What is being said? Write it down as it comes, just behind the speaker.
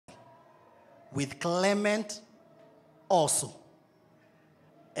with Clement also,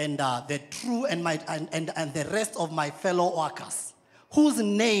 and the true and the rest of my fellow workers, whose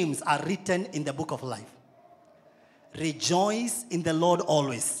names are written in the book of life. Rejoice in the Lord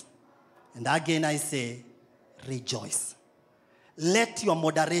always. And again I say, rejoice. Let your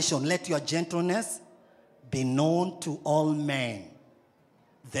moderation, let your gentleness be known to all men.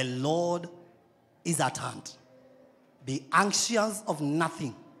 The Lord is at hand. Be anxious of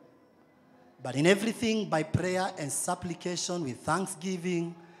nothing, but in everything by prayer and supplication with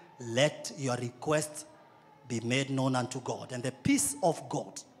thanksgiving, let your requests be made known unto God. And the peace of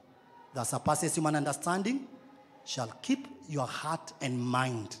God that surpasses human understanding shall keep your heart and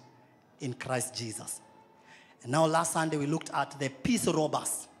mind in Christ Jesus. And now last Sunday we looked at the peace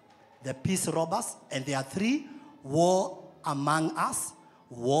robbers. The peace robbers, and there are three: war among us,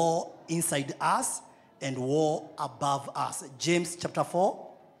 war inside us, and war above us. James chapter 4,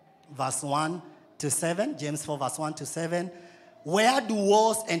 verse 1 to 7. James 4, verse 1 to 7. Where do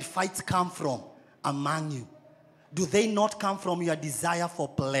wars and fights come from among you? Do they not come from your desire for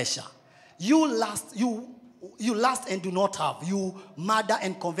pleasure? You lust and do not have. You murder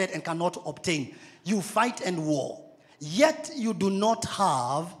and covet and cannot obtain. You fight and war. Yet you do not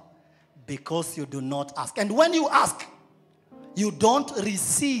have because you do not ask. And when you ask, you don't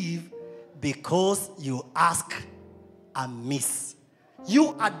receive because you ask amiss.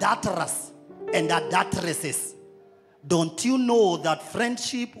 You adulterers and adulteresses, don't you know that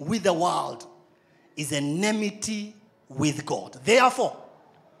friendship with the world is enmity with God? Therefore,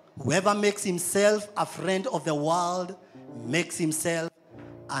 whoever makes himself a friend of the world makes himself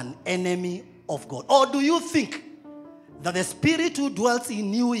an enemy of God. Or do you think that the Spirit who dwells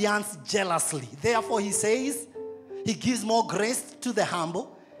in you yearns jealously? Therefore, he says, he gives more grace to the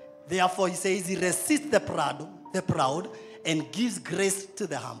humble. Therefore, he says, he resists the proud, and gives grace to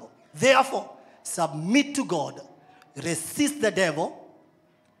the humble. Therefore, submit to God, resist the devil,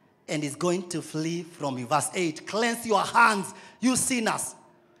 and he's going to flee from you. Verse 8, cleanse your hands, you sinners,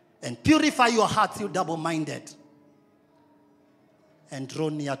 and purify your hearts, you double-minded, and draw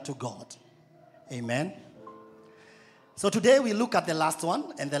near to God. Amen. So today we look at the last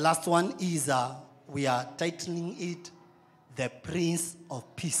one, and the last one is, we are titling it, The Prince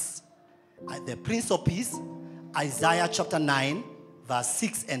of Peace. The Prince of Peace, Isaiah chapter 9, verse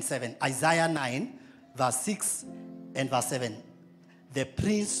 6 and 7. Isaiah 9, verse 6 and verse 7. The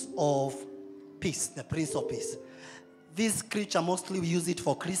Prince of Peace. The Prince of Peace. This scripture, mostly we use it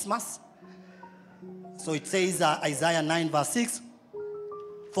for Christmas. So it says, Isaiah 9, verse 6,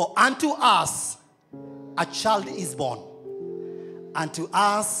 for unto us a child is born, unto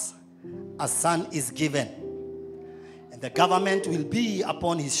us a son is given, and the government will be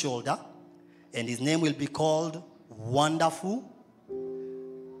upon his shoulder, and his name will be called Wonderful,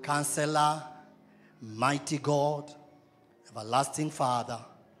 Counselor, Mighty God, Everlasting Father,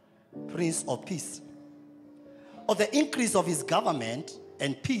 Prince of Peace. Of the increase of his government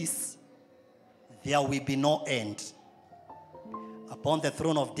and peace, there will be no end, upon the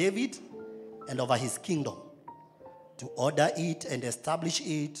throne of David and over his kingdom, to order it and establish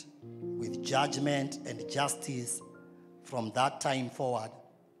it with judgment and justice from that time forward,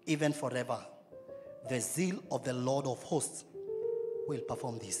 even forever. The zeal of the Lord of hosts will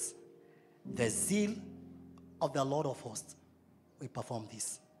perform this. The zeal of the Lord of hosts will perform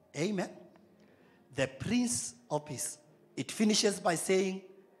this. Amen. The Prince of Peace. It finishes by saying,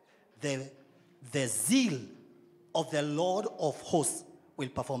 the zeal of the Lord of hosts will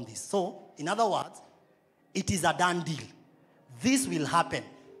perform this. So, in other words, it is a done deal. This will happen.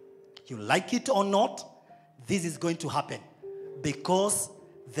 You like it or not, this is going to happen because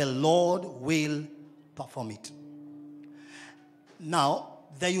the Lord will perform it. Now,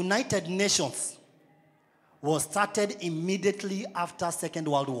 the United Nations was started immediately after Second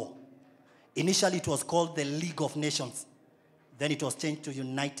World War. Initially, it was called the League of Nations. Then it was changed to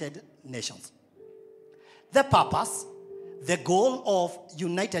United Nations. The purpose, the goal of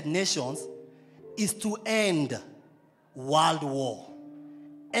United Nations is to end world war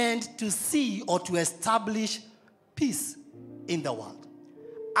and to see or to establish peace in the world.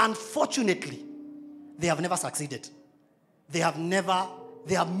 Unfortunately, they have never succeeded. They have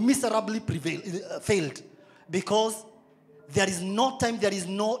miserably failed, because there is no time, there is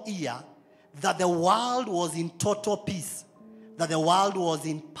no year that the world was in total peace, that the world was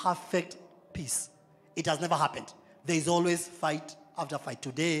in perfect peace. It has never happened. There is always fight after fight.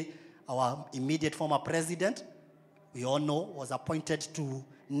 Today, our immediate former president, we all know, was appointed to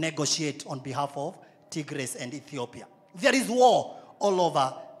negotiate on behalf of Tigray and Ethiopia. There is war all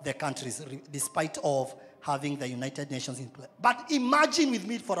over the countries, despite of having the United Nations in place. But imagine with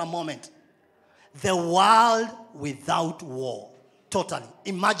me for a moment, the world without war. Totally.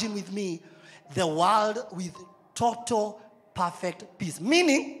 Imagine with me the world with total perfect peace.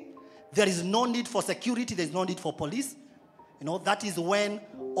 Meaning, there is no need for security, there is no need for police. You know, that is when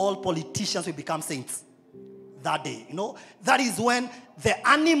all politicians will become saints. That day, you know, that is when the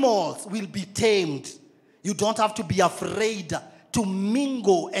animals will be tamed. You don't have to be afraid to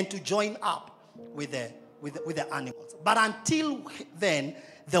mingle and to join up with the animals. But until then,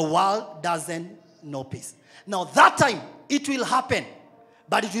 the world doesn't know peace. Now, that time, it will happen.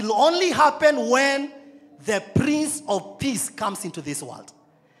 But it will only happen when the Prince of Peace comes into this world.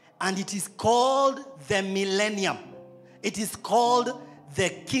 And it is called the millennium. It is called the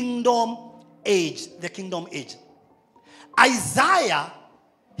kingdom age. The kingdom age. Isaiah,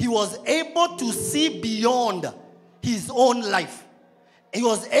 he was able to see beyond his own life. He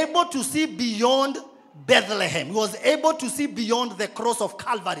was able to see beyond Bethlehem. He was able to see beyond the cross of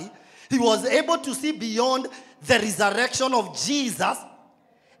Calvary. He was able to see beyond the resurrection of Jesus.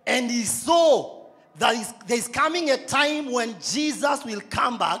 And he saw that there is coming a time when Jesus will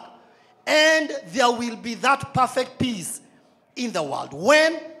come back and there will be that perfect peace in the world.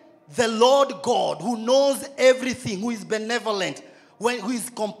 When the Lord God, who knows everything, who is benevolent, who is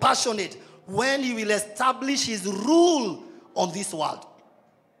compassionate, when he will establish his rule on this world.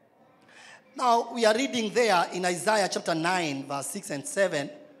 Now, we are reading there in Isaiah chapter 9, verse 6 and 7.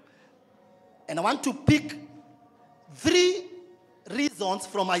 And I want to pick 3 reasons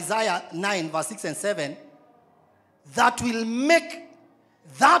from Isaiah 9, verse 6 and 7 that will make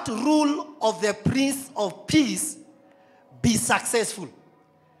that rule of the Prince of Peace be successful.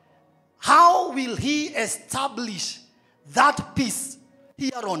 How will he establish that peace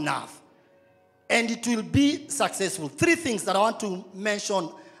here on earth? And it will be successful. 3 things that I want to mention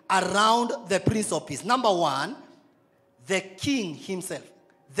around the Prince of Peace. Number 1, the king himself.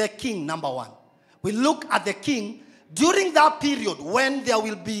 The king, number 1. We look at the king during that period when there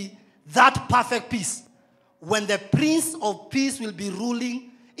will be that perfect peace. When the Prince of Peace will be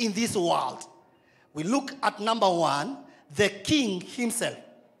ruling in this world. We look at number 1, the king himself.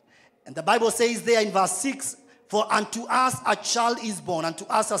 And the Bible says there in verse 6, for unto us a child is born, unto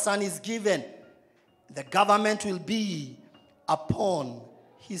us a son is given. The government will be upon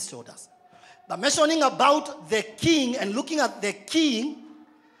his shoulders. But mentioning about the king and looking at the king,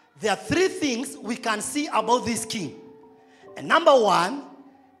 there are 3 things we can see about this king. And number 1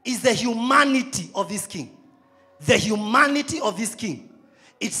 is the humanity of this king. The humanity of this king.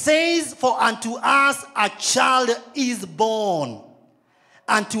 It says, for unto us a child is born.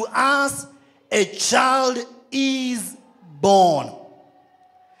 Unto us a child is born.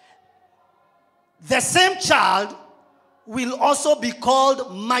 The same child will also be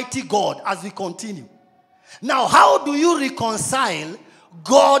called Mighty God as we continue. Now, how do you reconcile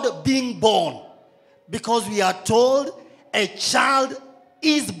God being born? Because we are told a child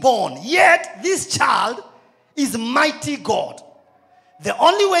is born. Yet, this child is Mighty God. The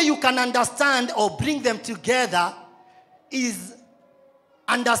only way you can understand or bring them together is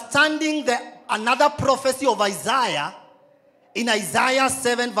understanding another prophecy of Isaiah in Isaiah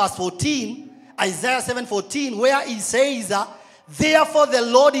 7 verse 14. Isaiah 7:14, where he says, therefore the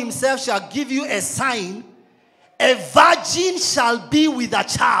Lord himself shall give you a sign. A virgin shall be with a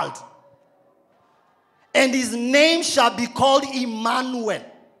child, and his name shall be called Emmanuel.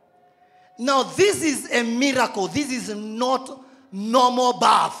 Now this is a miracle. This is not normal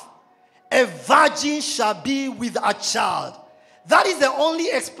birth. A virgin shall be with a child. That is the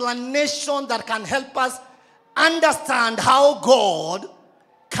only explanation that can help us understand how God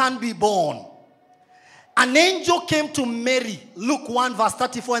can be born. An angel came to Mary, Luke 1 verse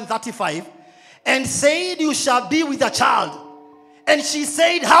 34 and 35, and said, you shall be with a child. And she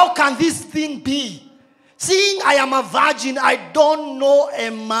said, how can this thing be? Seeing I am a virgin, I don't know a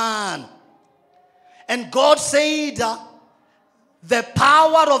man. And God said, the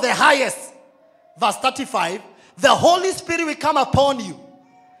power of the highest, verse 35, the Holy Spirit will come upon you,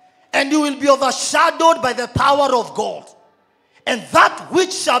 and you will be overshadowed by the power of God. And that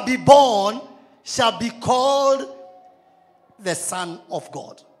which shall be born shall be called the Son of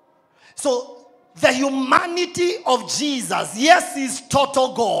God. So, the humanity of Jesus, yes, is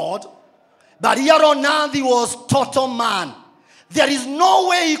total God, but here on earth he was total man. There is no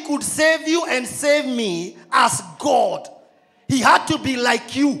way he could save you and save me as God. He had to be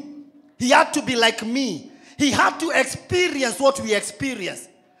like you. He had to be like me. He had to experience what we experience.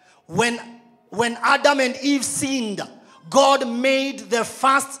 When Adam and Eve sinned, God made the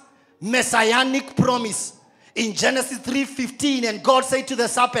first messianic promise in Genesis 3:15, and God said to the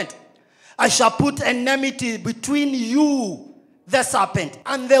serpent, I shall put enmity between you, the serpent,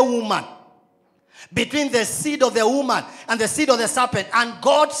 and the woman. between the seed of the woman and the seed of the serpent. And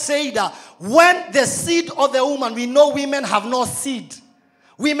God said, when the seed of the woman, we know women have no seed.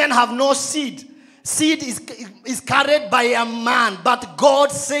 Women have no seed. Seed is carried by a man. But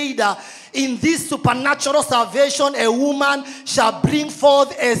God said, in this supernatural salvation, a woman shall bring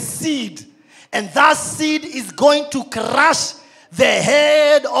forth a seed. And that seed is going to crush the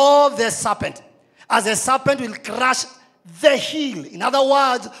head of the serpent, as the serpent will crush the heel. In other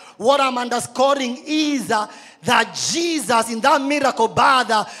words, what I'm underscoring is that Jesus, in that miracle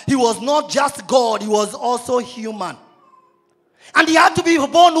birth, he was not just God, he was also human. And he had to be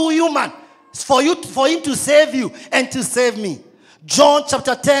born human for him to save you and to save me. John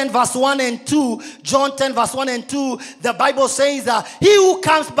chapter 10 verse 1 and 2. John 10 verse 1 and 2. The Bible says that he who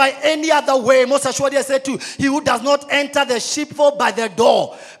comes by any other way, most assuredly I say to you, he who does not enter the sheepfold by the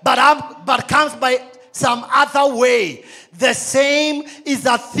door, but comes by some other way, the same is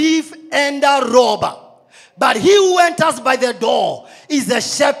a thief and a robber. But he who enters by the door is the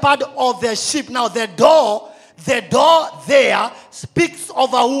shepherd of the sheep. Now the door there speaks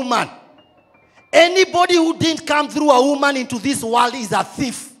of a woman. Anybody who didn't come through a woman into this world is a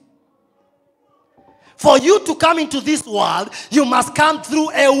thief. For you to come into this world, you must come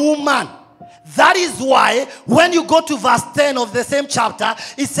through a woman. That is why when you go to verse 10 of the same chapter,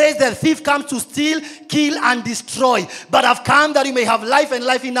 it says the thief comes to steal, kill, and destroy. But I've come that you may have life and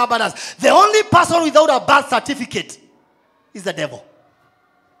life in abundance. The only person without a birth certificate is the devil.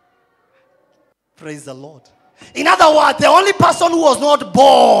 Praise the Lord. In other words, the only person who was not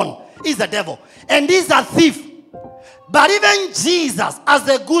born is the devil. And he's a thief. But even Jesus, as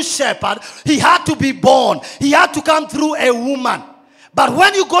the good shepherd, he had to be born. He had to come through a woman. But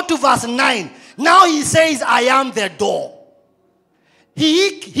when you go to verse 9, now he says, I am the door.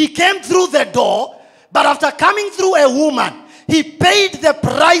 He came through the door, but after coming through a woman, he paid the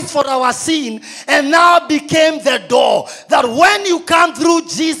price for our sin and now became the door. That when you come through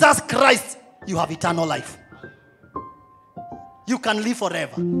Jesus Christ, you have eternal life. You can live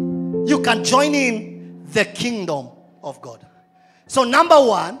forever. You can join in the kingdom of God. So number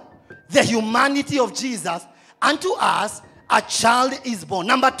one, the humanity of Jesus. Unto us, a child is born.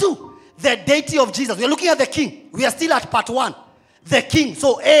 Number two, the deity of Jesus. We are looking at the king. We are still at part one. The king.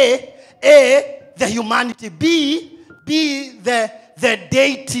 So A, the humanity. B, the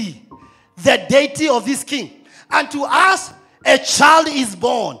deity. The deity of this king. And to us, a child is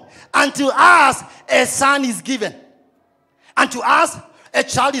born. And to us, a son is given. And to us, a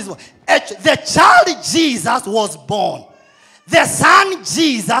child is born. The child Jesus was born. The son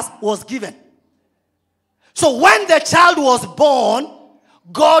Jesus was given. So when the child was born,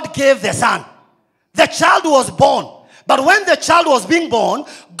 God gave the son. The child was born. But when the child was being born,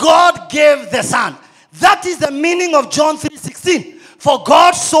 God gave the son. That is the meaning of John 3:16. For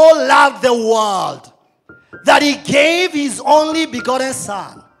God so loved the world that he gave his only begotten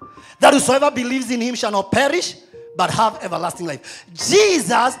son, that whosoever believes in him shall not perish, but have everlasting life.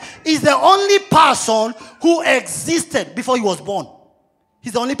 Jesus is the only person who existed before he was born.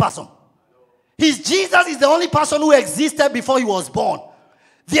 He's the only person. Jesus is the only person who existed before he was born.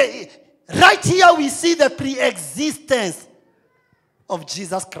 Right here we see the pre-existence of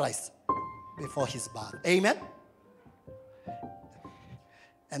Jesus Christ before his birth. Amen?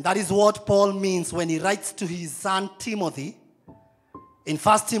 And that is what Paul means when he writes to his son Timothy in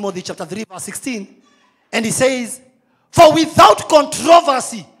 1 Timothy chapter 3 verse 16. And he says, for without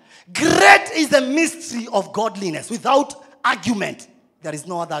controversy, great is the mystery of godliness. Without argument. There is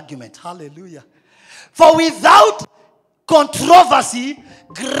no other argument. Hallelujah. For without controversy,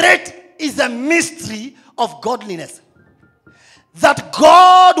 great is the mystery of godliness. That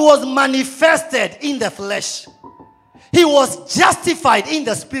God was manifested in the flesh. He was justified in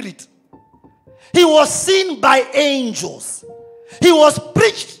the spirit. He was seen by angels. He was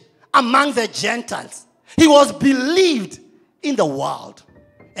preached among the Gentiles. He was believed in the world.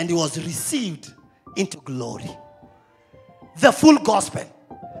 And he was received into glory. The full gospel.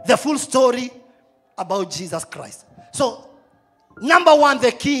 The full story about Jesus Christ. So, number one,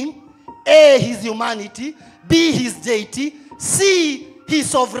 the king. A, his humanity. B, his deity. C, his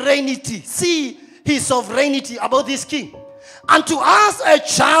sovereignty. C, his sovereignty about this king. And to us a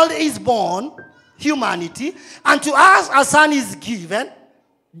child is born, humanity. And to us a son is given,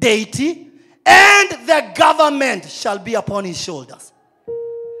 deity. And the government shall be upon his shoulders.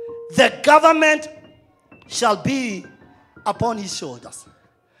 The government shall be upon his shoulders.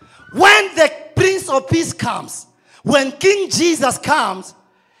 When the Prince of Peace comes, when King Jesus comes,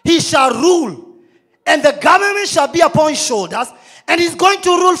 he shall rule. And the government shall be upon his shoulders. And he's going to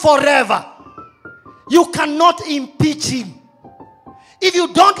rule forever. You cannot impeach him. If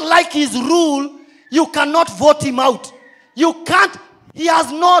you don't like his rule, You cannot vote him out. You can't. He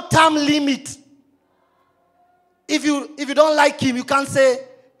has no term limit. If you don't like him, you can't say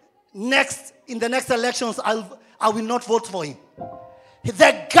in the next elections I will not vote for him.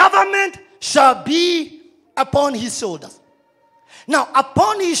 The government shall be upon his shoulders. Now,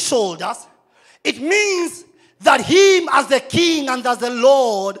 upon his shoulders, it means that him as the king and as the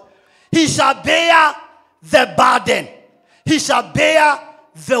Lord, he shall bear the burden. He shall bear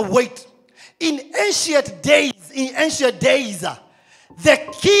the weight. In ancient days, the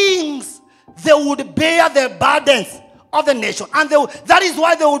kings, they would bear the burdens of the nation. And that is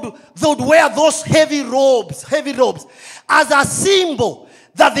why they would wear those heavy robes, as a symbol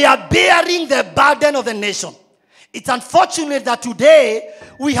that they are bearing the burden of the nation. It's unfortunate that today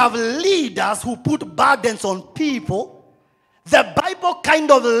we have leaders who put burdens on people. The Bible kind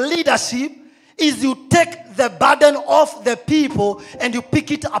of leadership is you take the burden off the people and you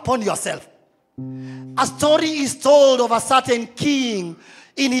pick it upon yourself. A story is told of a certain king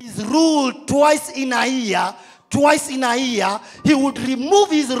in his rule twice in a year, he would remove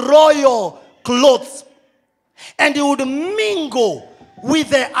his royal clothes and he would mingle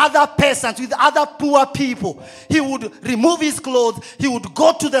with the other peasants, with other poor people. He would remove his clothes, he would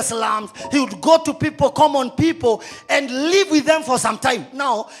go to the slums, he would go to people, common people, and live with them for some time.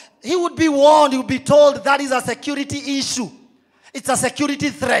 Now, he would be warned, he would be told that is a security issue. It's a security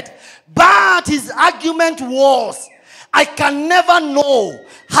threat. But his argument was, I can never know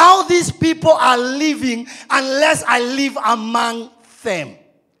how these people are living unless I live among them.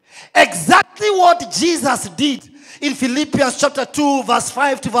 Exactly what Jesus did. In Philippians chapter 2, verse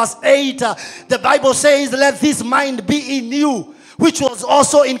 5 to verse 8, the Bible says, let this mind be in you, which was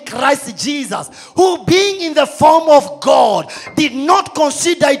also in Christ Jesus, who being in the form of God, did not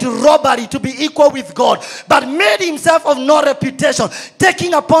consider it robbery to be equal with God, but made himself of no reputation,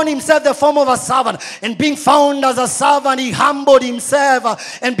 taking upon himself the form of a servant, and being found as a servant, he humbled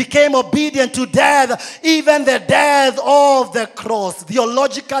himself and became obedient to death, even the death of the cross.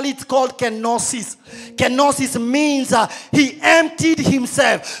 Theologically, it's called kenosis. Kenosis means he emptied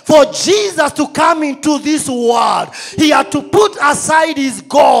himself. For Jesus to come into this world, he had to put aside his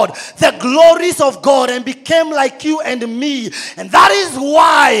God, the glories of God, and became like you and me. And that is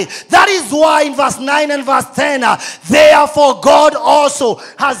why in verse 9 and verse 10, therefore God also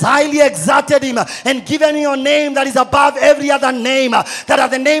has highly exalted him and given him a name that is above every other name, that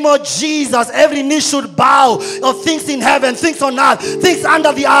at the name of Jesus every knee should bow, of things in heaven, things on earth, things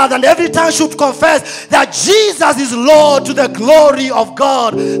under the earth, and every tongue should confess that Jesus is Lord, to the glory of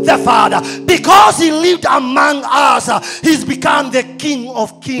God the Father. Because he lived among us, he's become the King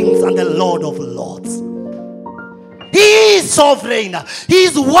of kings and the Lord of lords. He is sovereign. He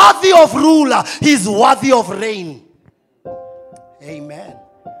is worthy of ruler. He is worthy of reign. Amen.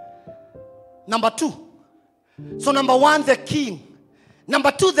 Number two. So number one, the king.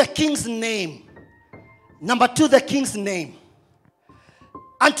 Number two, the king's name. Number two, the king's name.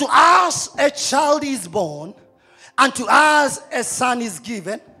 And to us a child is born, and to us a son is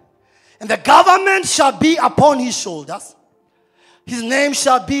given, and the government shall be upon his shoulders. His name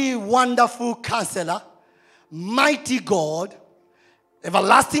shall be Wonderful Counselor, Mighty God,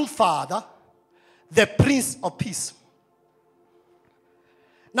 Everlasting Father, the Prince of Peace.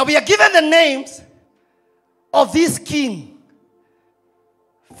 Now we are given the names of this king,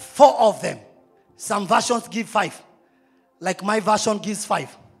 4 of them. Some versions give 5. Like my version gives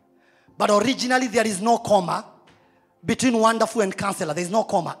 5. But originally there is no comma between wonderful and counselor. There is no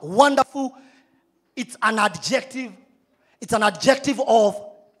comma. Wonderful, it's an adjective. It's an adjective of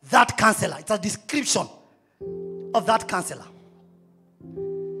that counselor. It's a description of that counselor.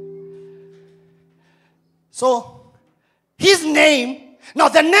 So, his name, now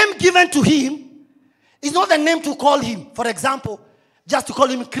the name given to him is not the name to call him. For example, just to call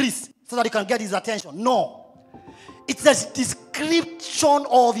him Chris so that you can get his attention. No. It's a description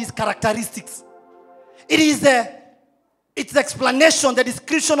of his characteristics. It's the explanation, the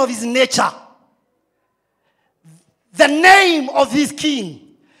description of his nature. The name of his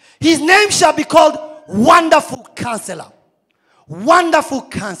king. His name shall be called Wonderful Counselor. Wonderful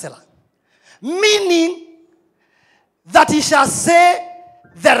Counselor. Meaning that he shall say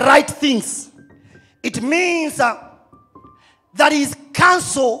the right things. It means that his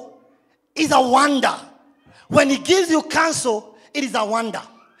counsel is a wonder. When he gives you counsel, it is a wonder.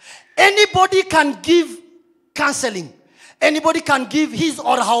 Anybody can give counseling. Anybody can give his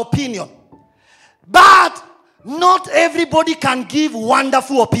or her opinion. But not everybody can give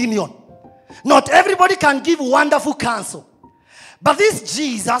wonderful opinion. Not everybody can give wonderful counsel. But this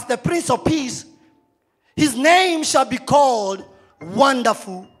Jesus, the Prince of Peace, his name shall be called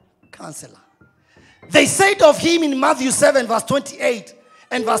Wonderful Counselor. They said of him in Matthew 7 verse 28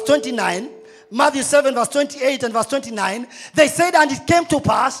 and verse 29, Matthew 7 verse 28 and verse 29, they said, and it came to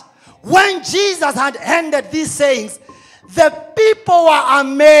pass, when Jesus had ended these sayings, the people were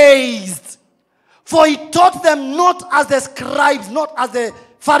amazed, for he taught them not as the scribes, not as the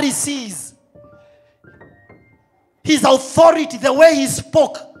Pharisees. His authority, the way he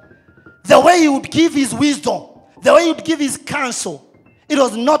spoke, the way he would give his wisdom, the way he would give his counsel, it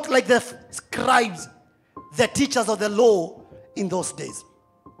was not like the scribes, the teachers of the law in those days.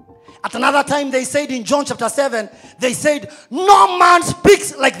 At another time they said in John chapter 7, they said, no man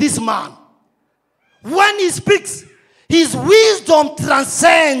speaks like this man. When he speaks, his wisdom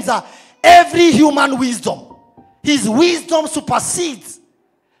transcends every human wisdom. His wisdom supersedes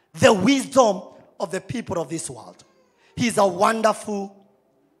the wisdom of the people of this world. He's a wonderful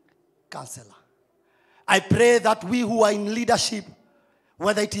counselor. I pray that we who are in leadership,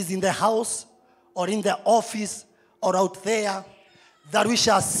 whether it is in the house or in the office or out there, that we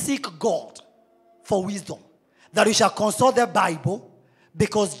shall seek God for wisdom. That we shall consult the Bible,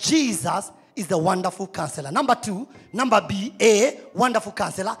 because Jesus is the wonderful counselor. Number two, number B, A, wonderful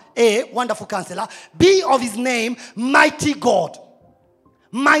counselor. A, wonderful counselor. B of his name, mighty God.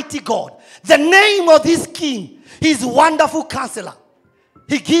 Mighty God. The name of this king is wonderful counselor.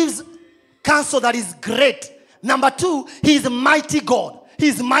 He gives counsel that is great. Number two, he is mighty God. He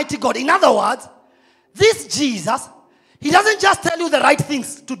is mighty God. In other words, this Jesus, he doesn't just tell you the right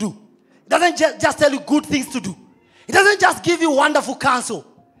things to do. He doesn't just tell you good things to do. He doesn't just give you wonderful counsel.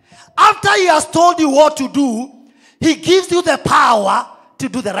 After he has told you what to do, he gives you the power to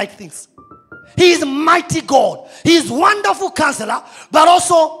do the right things. He is mighty God. He is wonderful counselor, but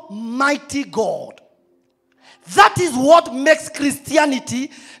also mighty God. That is what makes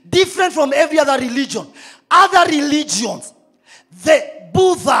Christianity different from every other religion. Other religions, the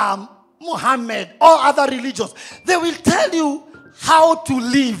Buddha, Muhammad, or other religions, they will tell you how to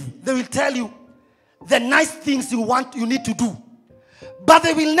live. They will tell you the nice things you need to do. But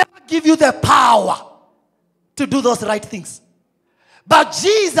they will never give you the power to do those right things. But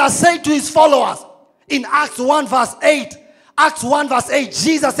Jesus said to his followers in Acts 1 verse 8, Acts 1 verse 8,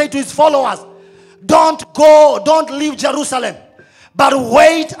 Jesus said to his followers, don't leave Jerusalem, but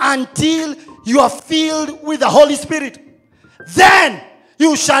wait until you are filled with the Holy Spirit. Then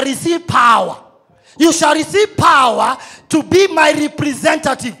you shall receive power. You shall receive power to be my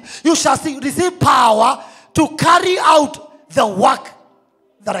representative. You shall receive power to carry out the work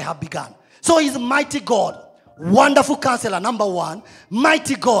that I have begun. So he's mighty God. Wonderful counselor, number one.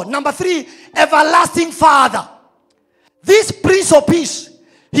 Mighty God. Number three, everlasting Father. This Prince of Peace,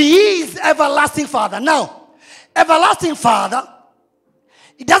 he is everlasting Father. Now, everlasting Father,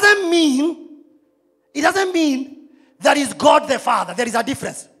 it doesn't mean that is God the Father. There is a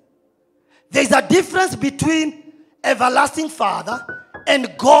difference. There is a difference between everlasting Father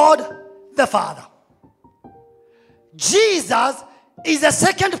and God the Father. Jesus is the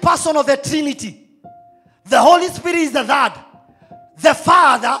second person of the Trinity. The Holy Spirit is the third. The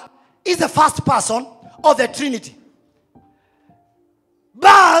Father is the first person of the Trinity.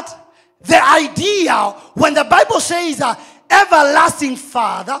 But the idea, when the Bible says everlasting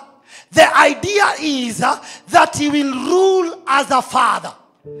Father, the idea is that he will rule as a father.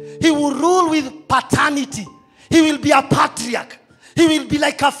 He will rule with paternity. He will be a patriarch. He will be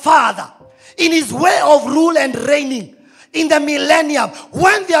like a father. In his way of rule and reigning, in the millennium,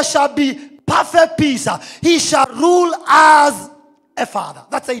 when there shall be perfect peace, he shall rule as a father.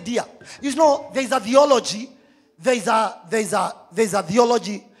 That's the idea. You know, there's a theology. There's a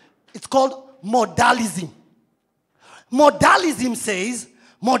theology. It's called modalism. Modalism says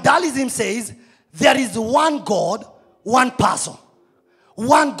there is one God, one person.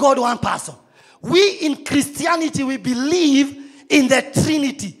 One God, one person. We in Christianity, we believe in the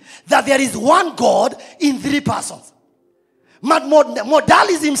Trinity. That there is one God in three persons.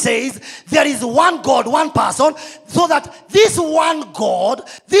 Modalism says there is one God, one person, so that this one God,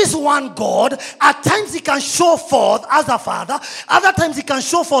 at times he can show forth as a Father, other times he can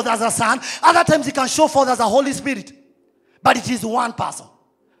show forth as a Son, other times he can show forth as a Holy Spirit. But it is one person.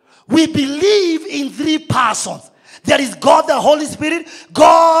 We believe in three persons. There is God the Holy Spirit,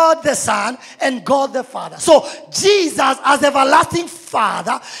 God the Son, and God the Father. So Jesus as everlasting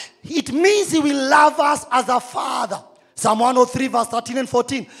Father, it means he will love us as a Father. Psalm 103 verse 13 and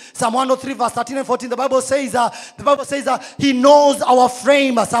 14. Psalm 103 verse 13 and 14. The Bible says he knows our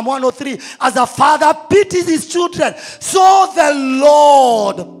frame. Psalm 103. As a father pities his children, so the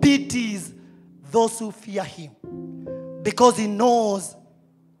Lord pities those who fear him. Because he knows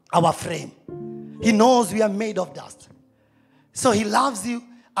our frame. He knows we are made of dust. So he loves you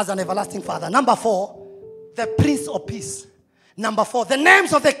as an everlasting Father. Number 4, the Prince of Peace. Number 4, the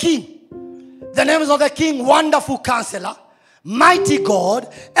names of the King. The names of the King: Wonderful Counselor, Mighty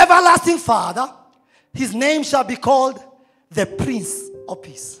God, Everlasting Father. His name shall be called the Prince of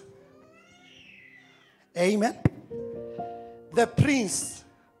Peace. Amen. The Prince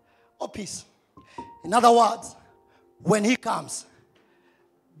of Peace. In other words, when he comes,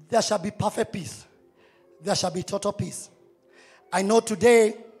 there shall be perfect peace. There shall be total peace. I know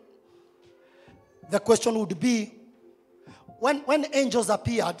today the question would be, when angels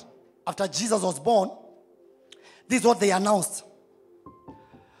appeared after Jesus was born, this is what they announced.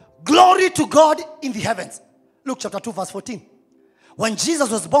 Glory to God in the heavens. Luke chapter 2 verse 14. When Jesus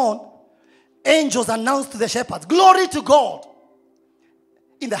was born, angels announced to the shepherds, glory to God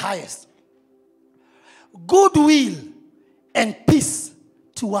in the highest. Goodwill and peace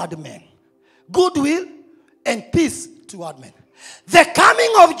toward men. Goodwill and peace toward men. The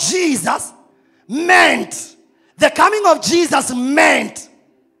coming of Jesus meant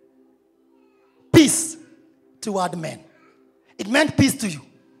peace toward men. It meant peace to you.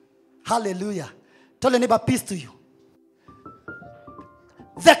 Hallelujah. Tell your neighbor, peace to you.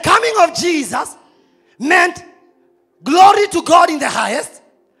 The coming of Jesus meant glory to God in the highest,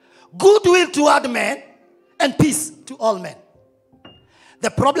 goodwill toward men, and peace to all men.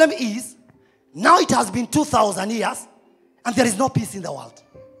 The problem is, now it has been 2,000 years, and there is no peace in the world.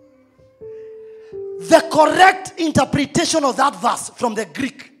 The correct interpretation of that verse from the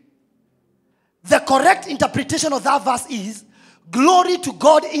Greek, the correct interpretation of that verse is, glory to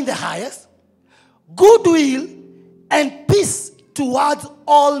God in the highest, goodwill and peace towards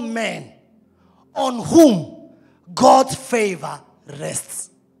all men on whom God's favor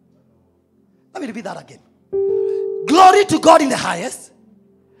rests. Let me repeat that again. Glory to God in the highest,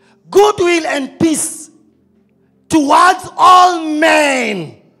 goodwill and peace towards all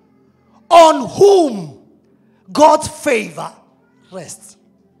men on whom God's favor rests.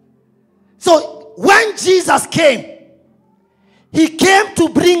 So when Jesus came, he came to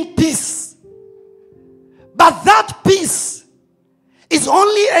bring peace. But that peace is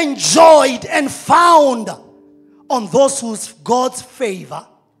only enjoyed and found on those whose God's favor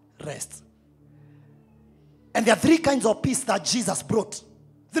rests. And there are 3 kinds of peace that Jesus brought.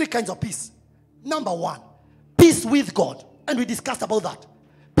 3 kinds of peace. Number 1, peace with God. And we discussed about that.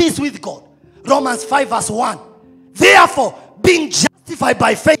 Peace with God. Romans 5 verse 1. Therefore, being justified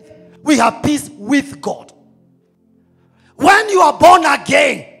by faith, we have peace with God. When you are born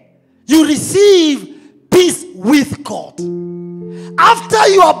again, you receive peace with God. After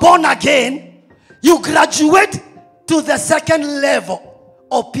you are born again, you graduate to the second level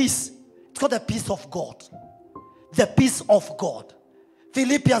of peace. It's called the peace of God. The peace of God.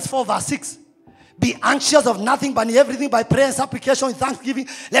 Philippians 4 verse 6. Be anxious of nothing, but in everything by prayer and supplication and thanksgiving,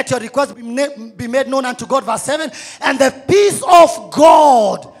 let your requests be made known unto God. Verse 7. And the peace of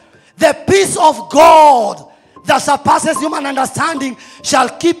God, that surpasses human understanding, shall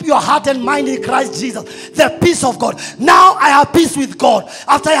keep your heart and mind in Christ Jesus. The peace of God. Now I have peace with God.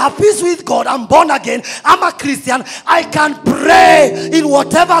 After I have peace with God, I'm born again, I'm a Christian, I can pray in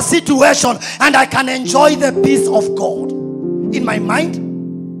whatever situation, and I can enjoy the peace of God in my mind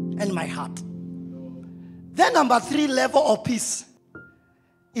and my heart. Then number 3 level of peace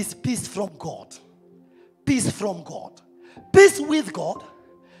is peace from God. Peace from God. Peace with God.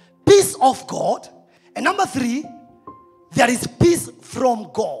 Peace of God. And number 3, there is peace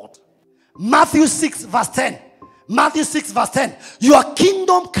from God. Matthew 6 verse 10. Matthew 6 verse 10. Your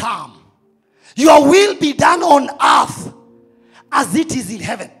kingdom come. Your will be done on earth as it is in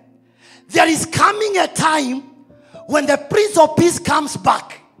heaven. There is coming a time when the Prince of Peace comes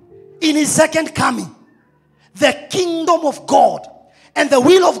back in his second coming. The kingdom of God and the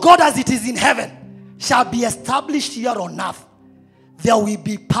will of God as it is in heaven shall be established here on earth. There will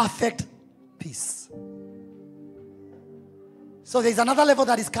be perfect peace. So there's another level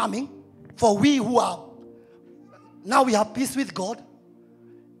that is coming for we who are, now we have peace with God,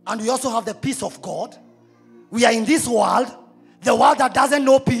 and we also have the peace of God. We are in this world, the world that doesn't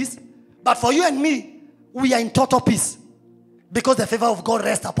know peace, but for you and me, we are in total peace because the favor of God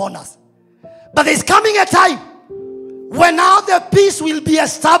rests upon us. But there's coming a time when now the peace will be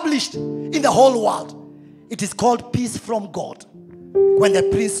established in the whole world. It is called peace from God, when the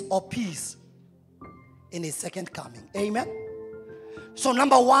Prince of Peace in his second coming. Amen. So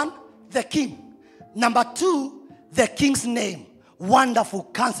number 1, the King. Number 2, the King's name. Wonderful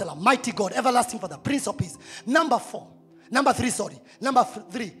Counselor, Mighty God, Everlasting Father, Prince of Peace. Number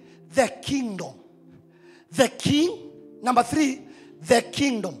 3, the kingdom. The King. Number 3, the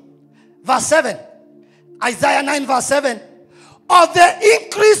kingdom. Verse 7. Isaiah 9 verse 7. Of the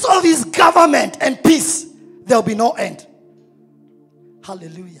increase of his government and peace, there will be no end.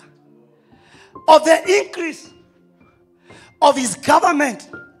 Hallelujah. Of the increase of his government,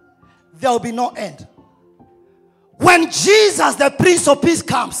 there will be no end. When Jesus, the Prince of Peace,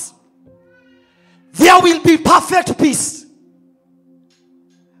 comes, there will be perfect peace.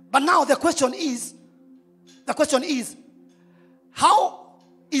 But now the question is, how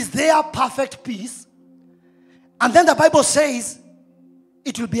is there perfect peace? And then the Bible says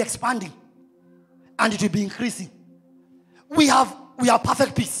it will be expanding and it will be increasing. We have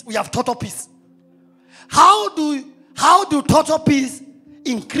perfect peace. We have total peace. How do total peace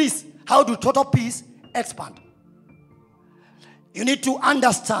increase? How do total peace expand? You need to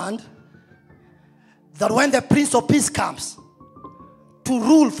understand that when the Prince of Peace comes to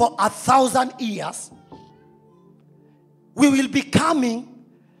rule for 1,000 years,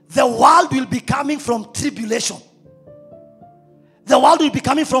 the world will be coming from tribulation. The world will be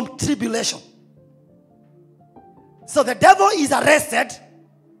coming from tribulation. So the devil is arrested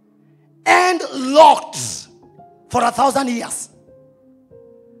and locked for 1,000 years.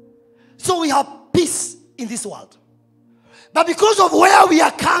 So we have peace in this world. But because of where we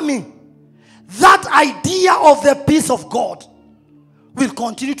are coming, that idea of the peace of God will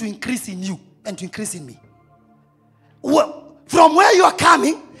continue to increase in you and to increase in me. From where you are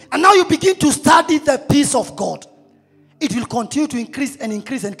coming, and now you begin to study the peace of God, it will continue to increase and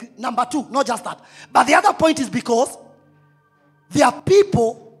increase. And number two, not just that, but the other point is because there are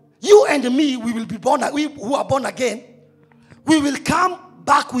people, you and me, we will be born, we who are born again, we will come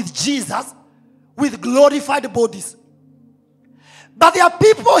back with Jesus with glorified bodies. But there are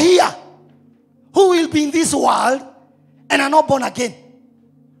people here who will be in this world and are not born again.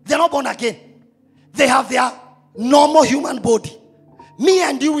 They're not born again. They have their normal human body. Me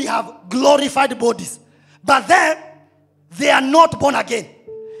and you, we have glorified bodies. But then, they are not born again.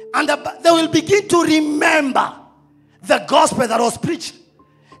 And they will begin to remember the gospel that was preached.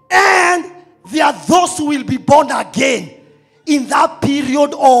 And there are those who will be born again in that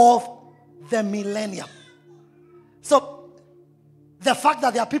period of the millennium. So, the fact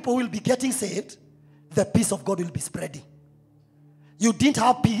that there are people who will be getting saved, the peace of God will be spreading. You didn't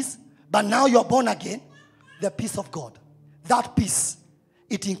have peace, but now you're born again. The peace of God. That peace,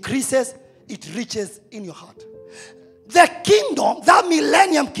 it increases, it reaches in your heart. The kingdom, that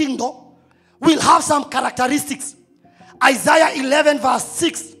millennium kingdom, will have some characteristics. Isaiah 11 verse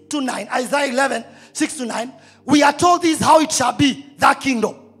 6 to 9. Isaiah 11, 6 to 9. We are told this how it shall be, that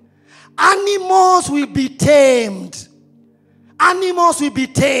kingdom. Animals will be tamed. Animals will be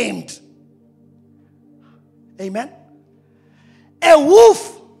tamed. Amen. A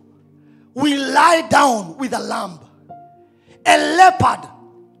wolf will lie down with a lamb. A leopard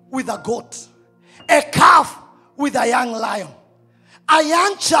with a goat. A calf with a young lion. A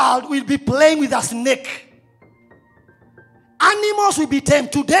young child will be playing with a snake. Animals will be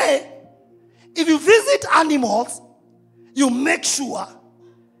tamed. Today, if you visit animals, you make sure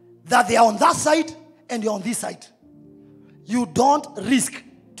that they are on that side and you're on this side. You don't risk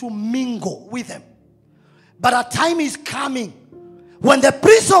to mingle with them. But a time is coming when the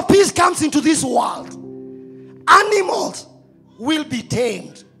Prince of Peace comes into this world, animals will be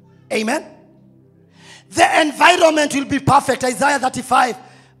tamed. Amen. The environment will be perfect. Isaiah 35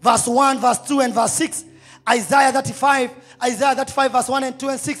 verse 1, verse 2 and verse 6. Isaiah 35 verse 1 and 2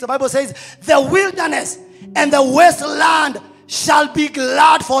 and 6. The Bible says, the wilderness and the wasteland shall be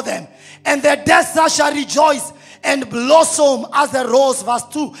glad for them, and the desert shall rejoice and blossom as the rose. Verse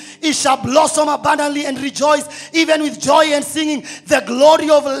 2. It shall blossom abundantly and rejoice, even with joy and singing. The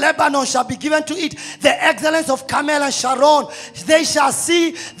glory of Lebanon shall be given to it, the excellence of Carmel and Sharon. They shall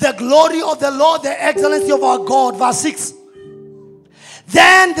see the glory of the Lord, the excellency of our God. Verse 6.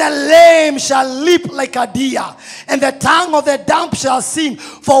 Then the lame shall leap like a deer, and the tongue of the dumb shall sing,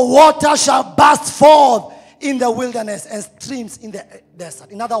 for water shall burst forth in the wilderness and streams in the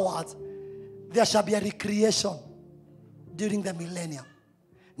desert. In other words, there shall be a recreation during the millennium.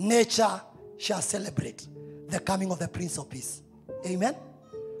 Nature shall celebrate the coming of the Prince of Peace. Amen.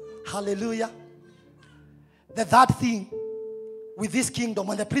 Hallelujah. The third thing with this kingdom,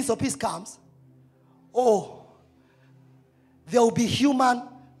 when the Prince of Peace comes, there will be human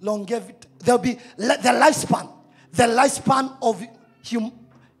longevity. There will be the lifespan. The lifespan of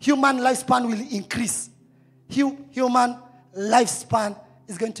human lifespan will increase. Human lifespan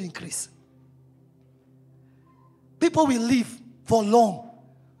is going to increase. People will live for long,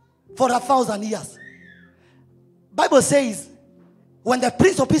 for 1,000 years. Bible says, when the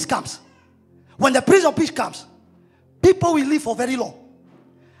Prince of Peace comes, people will live for very long.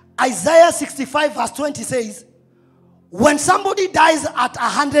 Isaiah 65 verse 20 says, When somebody dies at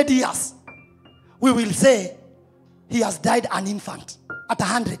 100 years, we will say he has died an infant. At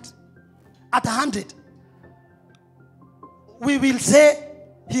 100. At 100. We will say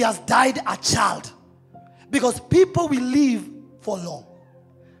he has died a child. Because people will live for long.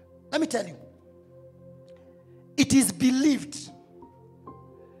 Let me tell you. It is believed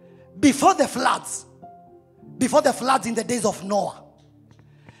before the floods in the days of Noah,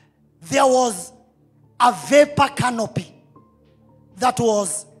 there was a vapor canopy that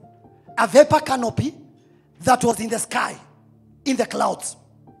was in the sky, in the clouds.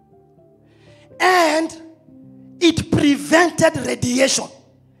 And it prevented radiation.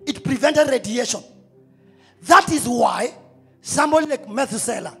 It prevented radiation. That is why somebody like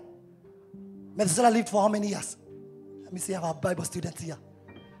Methuselah lived for how many years? Let me see, I have Bible students here.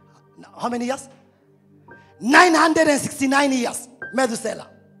 How many years? 969 years, Methuselah.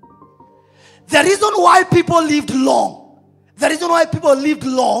 The reason why people lived long,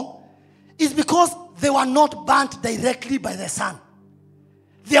 is because they were not burnt directly by the sun.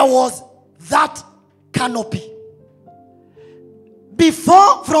 There was that canopy.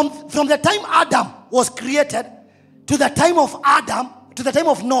 Before, from the time Adam was created to the time of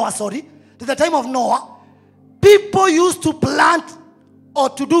Noah, people used to plant or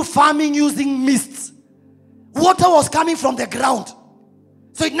to do farming using mists. Water was coming from the ground.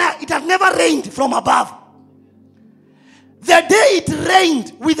 So it had never rained from above. The day it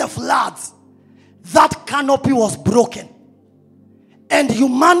rained with the floods, that canopy was broken. And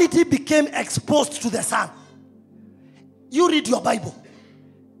humanity became exposed to the sun. You read your Bible.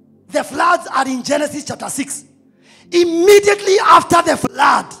 The floods are in Genesis chapter 6. Immediately after the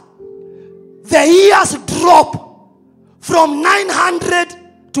flood, the years drop from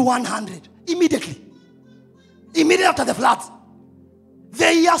 900 to 100. Immediately after the floods,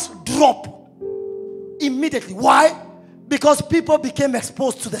 the years drop immediately. Why? Because people became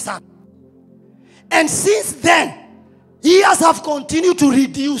exposed to the sun. And since then, years have continued to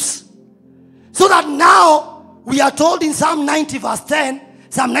reduce. So that now, we are told in Psalm 90 verse 10,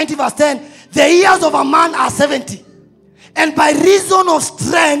 the years of a man are 70. And by reason of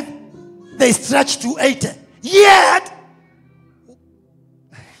strength, they stretch to 80. Yet,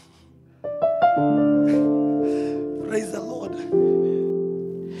 praise the Lord.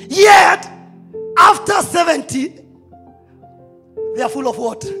 Yet, after 70, they are full of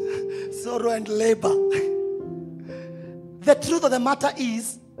what? Sorrow and labor. The truth of the matter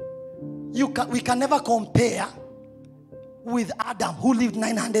is, we can never compare with Adam, who lived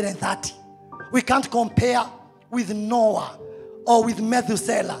 930. We can't compare with Noah or with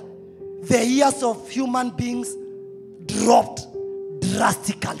Methuselah. The years of human beings dropped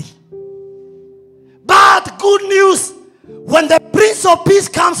drastically. But good news, when the Prince of Peace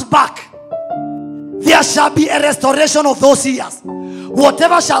comes back, there shall be a restoration of those years.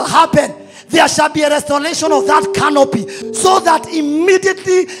 Whatever shall happen, there shall be a restoration of that canopy, so that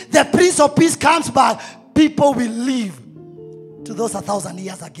immediately the Prince of Peace comes back, people will live to those 1,000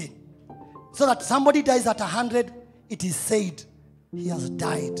 years again. So that somebody dies at 100, it is said he has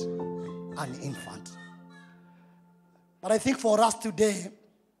died an infant. But I think for us today,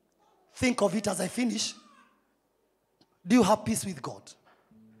 think of it as I finish. Do you have peace with God?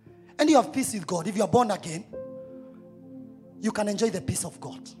 And you have peace with God. If you are born again, you can enjoy the peace of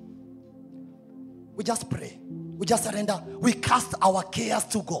God. We just pray. We just surrender. We cast our cares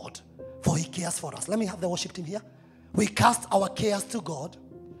to God, for He cares for us. Let me have the worship team here. We cast our cares to God,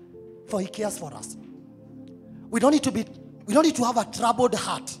 for He cares for us. We don't need to have a troubled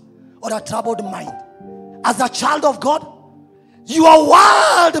heart or a troubled mind. As a child of God, your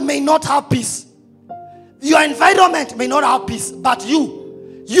world may not have peace. Your environment may not have peace. But you,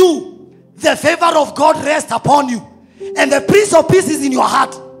 the favor of God rests upon you. And the Prince of Peace is in your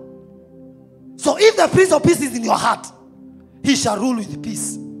heart. So if the Prince of Peace is in your heart, He shall rule with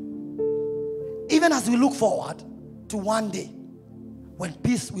peace. Even as we look forward to one day when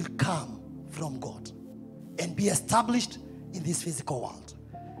peace will come from God and be established in this physical world.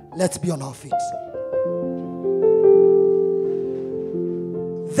 Let's be on our feet.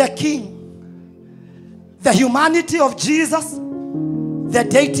 The King, the humanity of Jesus, the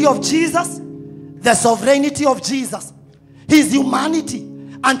deity of Jesus, the sovereignty of Jesus, His humanity.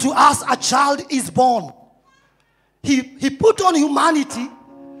 And to us a child is born. He put on humanity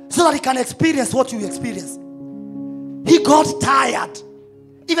so that He can experience what you experience. He got tired,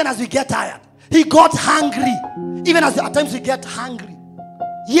 even as we get tired. He got hungry, even as at times we get hungry.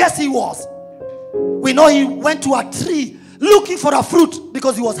 Yes, He was. We know He went to a tree looking for a fruit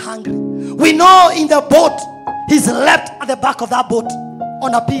because He was hungry. We know in the boat, He slept at the back of that boat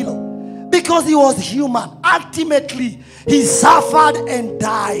on a pillow. Because he was human. Ultimately, he suffered and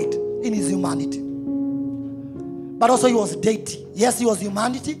died in his humanity. But also he was deity. Yes, he was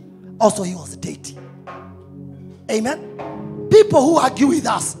humanity. Also he was deity. Amen. People who argue with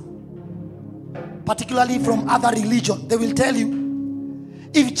us, particularly from other religions, they will tell you,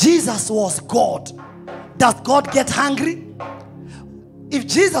 if Jesus was God, does God get hungry? If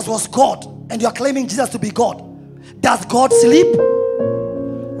Jesus was God, and you are claiming Jesus to be God, does God sleep?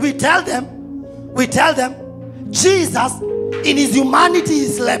 We tell them, Jesus in his humanity he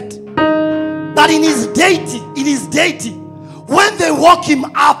slept. But in his deity, when they woke him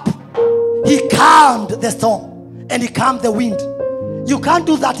up, he calmed the storm and he calmed the wind. You can't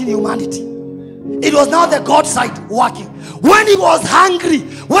do that in humanity. It was now the God side working. When he was hungry,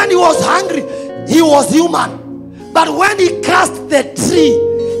 he was human. But when he cast the tree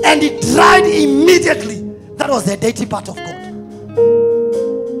and it dried immediately, that was the deity part of God.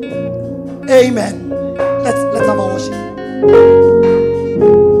 Amen. Let's have a worship.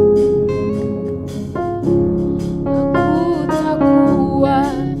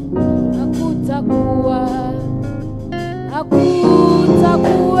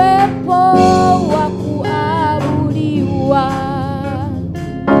 Hakutakuwepo wa kuabudiwa,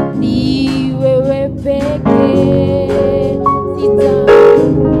 ni wewe pekee.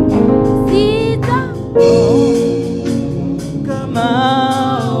 Sita kama